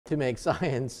to make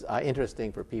science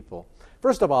interesting for people.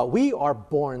 First of all, we are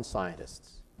born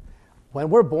scientists. When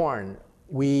we're born,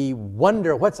 we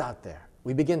wonder what's out there.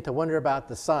 We begin to wonder about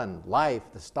the sun, life,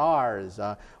 the stars,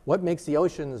 what makes the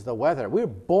oceans, the weather. We're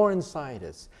born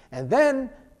scientists. And then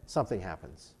something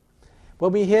happens.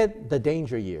 When we hit the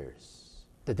danger years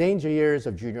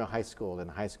of junior high school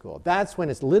and high school, that's when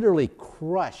it's literally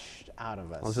crushed out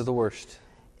of us. Those are the worst.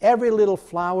 Every little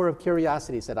flower of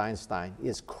curiosity, said Einstein,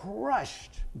 is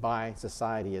crushed by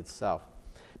society itself.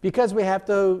 Because we have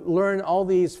to learn all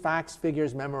these facts,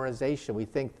 figures, memorization. We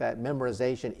think that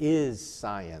memorization is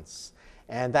science,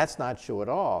 and that's not true at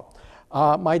all.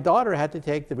 My daughter had to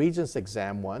take the Regents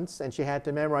exam once, and she had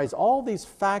to memorize all these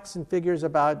facts and figures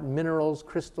about minerals,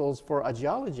 crystals for a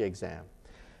geology exam.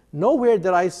 Nowhere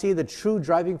did I see the true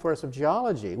driving force of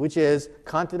geology, which is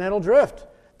continental drift.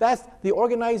 That's the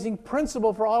organizing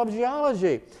principle for all of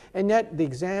geology. And yet the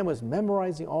exam was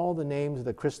memorizing all the names of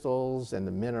the crystals and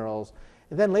the minerals.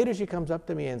 And then later she comes up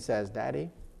to me and says, "Daddy,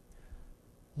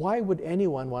 why would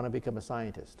anyone want to become a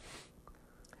scientist?"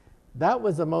 That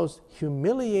was the most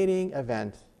humiliating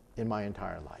event in my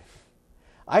entire life.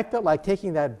 I felt like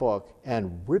taking that book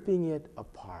and ripping it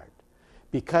apart,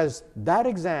 because that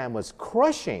exam was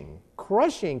crushing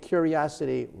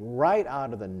curiosity right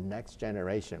out of the next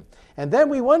generation. And then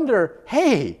we wonder,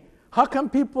 hey, how come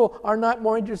people are not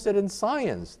more interested in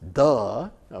science? Duh,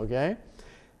 okay?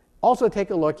 Also take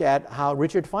a look at how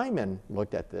Richard Feynman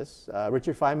looked at this.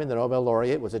 Richard Feynman, the Nobel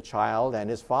laureate, was a child, and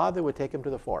his father would take him to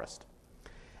the forest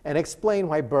and explain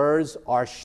why birds are